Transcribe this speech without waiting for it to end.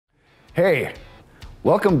Hey,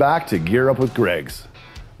 welcome back to Gear Up with Greg's.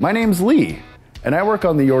 My name's Lee, and I work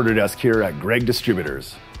on the order desk here at Gregg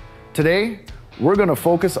Distributors. Today, we're going to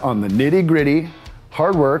focus on the nitty-gritty,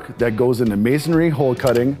 hard work that goes into masonry hole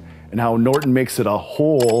cutting and how Norton makes it a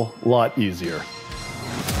whole lot easier.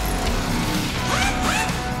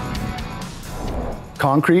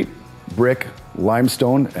 Concrete, brick,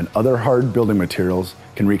 limestone, and other hard building materials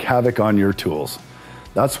can wreak havoc on your tools.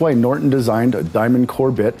 That's why Norton designed a diamond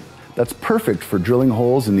core bit that's perfect for drilling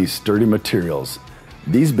holes in these sturdy materials.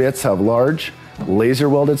 These bits have large,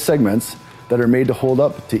 laser-welded segments that are made to hold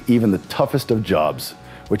up to even the toughest of jobs,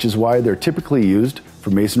 which is why they're typically used for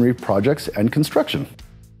masonry projects and construction.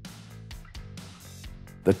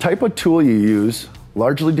 The type of tool you use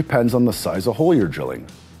largely depends on the size of hole you're drilling.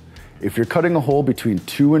 If you're cutting a hole between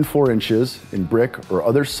 2 and 4 inches in brick or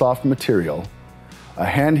other soft material, a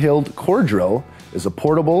handheld core drill is a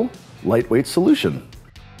portable, lightweight solution.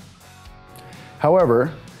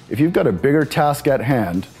 However, if you've got a bigger task at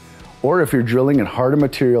hand, or if you're drilling in harder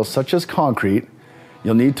materials such as concrete,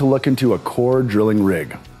 you'll need to look into a core drilling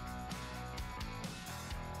rig.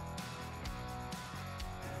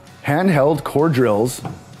 Handheld core drills,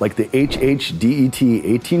 like the HHDET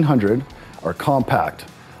 1800, are compact,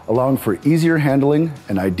 allowing for easier handling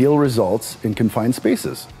and ideal results in confined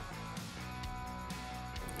spaces.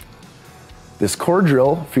 This core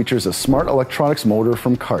drill features a smart electronics motor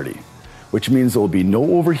from Cardi, which means there will be no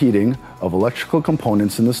overheating of electrical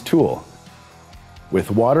components in this tool. With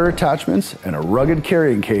water attachments and a rugged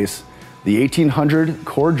carrying case, the 1800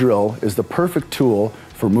 core drill is the perfect tool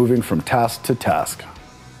for moving from task to task.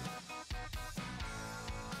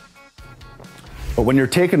 But when you're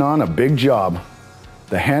taking on a big job,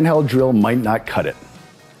 the handheld drill might not cut it.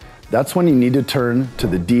 That's when you need to turn to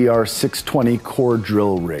the DR620 core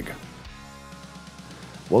drill rig.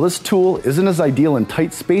 While this tool isn't as ideal in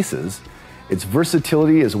tight spaces, its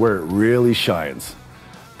versatility is where it really shines.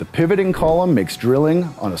 The pivoting column makes drilling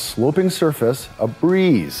on a sloping surface a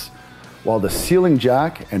breeze, while the sealing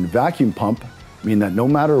jack and vacuum pump mean that no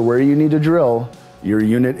matter where you need to drill, your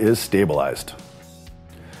unit is stabilized.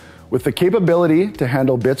 With the capability to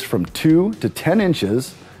handle bits from 2 to 10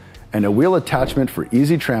 inches and a wheel attachment for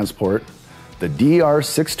easy transport, the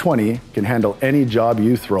DR620 can handle any job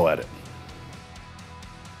you throw at it.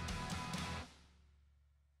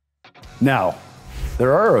 Now,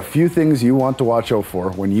 there are a few things you want to watch out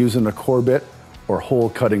for when using a core bit or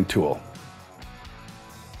hole cutting tool.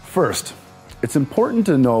 First, it's important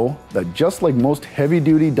to know that just like most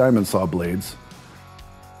heavy-duty diamond saw blades,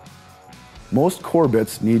 most core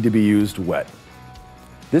bits need to be used wet.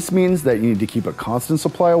 This means that you need to keep a constant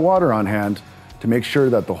supply of water on hand to make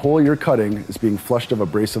sure that the hole you're cutting is being flushed of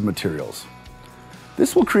abrasive materials.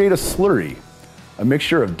 This will create a slurry, a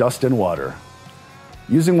mixture of dust and water.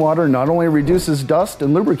 Using water not only reduces dust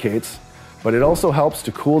and lubricates, but it also helps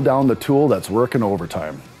to cool down the tool that's working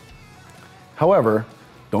overtime. However,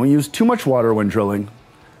 don't use too much water when drilling.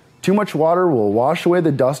 Too much water will wash away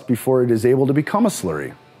the dust before it is able to become a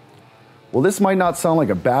slurry. While this might not sound like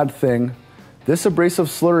a bad thing, this abrasive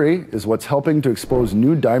slurry is what's helping to expose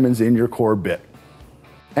new diamonds in your core bit.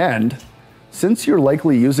 And since you're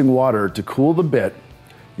likely using water to cool the bit,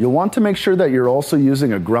 you'll want to make sure that you're also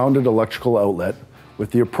using a grounded electrical outlet with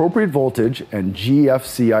the appropriate voltage and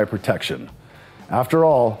GFCI protection. After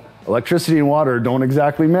all, electricity and water don't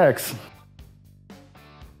exactly mix.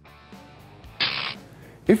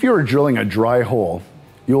 If you are drilling a dry hole,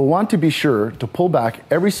 you'll want to be sure to pull back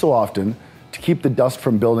every so often to keep the dust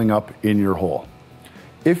from building up in your hole.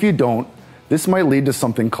 If you don't, this might lead to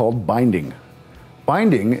something called binding.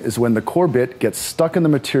 Binding is when the core bit gets stuck in the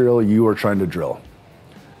material you are trying to drill.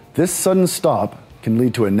 This sudden stop can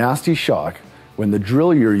lead to a nasty shock when the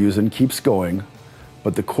drill you're using keeps going,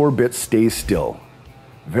 but the core bit stays still.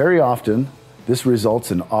 Very often, this results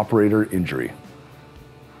in operator injury.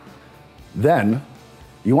 Then,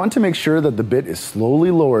 you want to make sure that the bit is slowly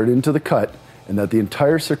lowered into the cut and that the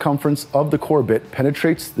entire circumference of the core bit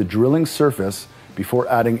penetrates the drilling surface before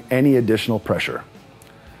adding any additional pressure.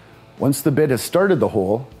 Once the bit has started the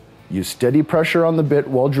hole, use steady pressure on the bit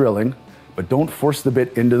while drilling, but don't force the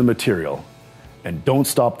bit into the material, and don't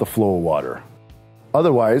stop the flow of water.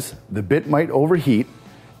 Otherwise, the bit might overheat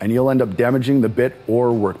and you'll end up damaging the bit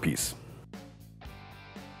or workpiece.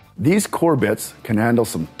 These core bits can handle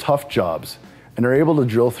some tough jobs and are able to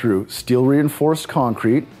drill through steel-reinforced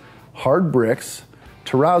concrete, hard bricks,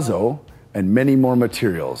 terrazzo, and many more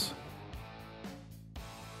materials.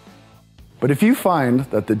 But if you find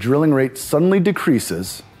that the drilling rate suddenly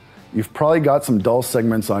decreases, you've probably got some dull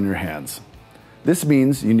segments on your hands. This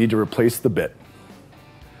means you need to replace the bit.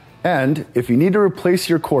 And if you need to replace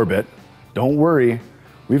your core bit, Don't worry,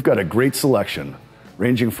 we've got a great selection,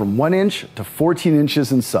 ranging from 1 inch to 14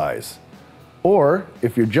 inches in size. Or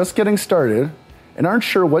if you're just getting started and aren't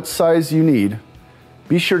sure what size you need,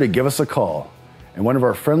 be sure to give us a call, and one of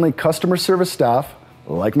our friendly customer service staff,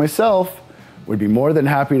 like myself, would be more than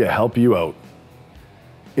happy to help you out.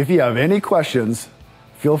 If you have any questions,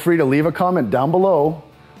 feel free to leave a comment down below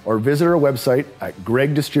or visit our website at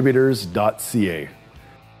greggdistributors.ca.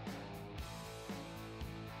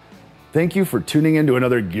 Thank you for tuning in to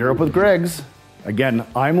another Gear Up with Greggs. Again,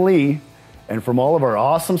 I'm Lee, and from all of our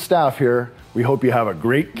awesome staff here, we hope you have a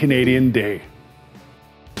great Canadian day.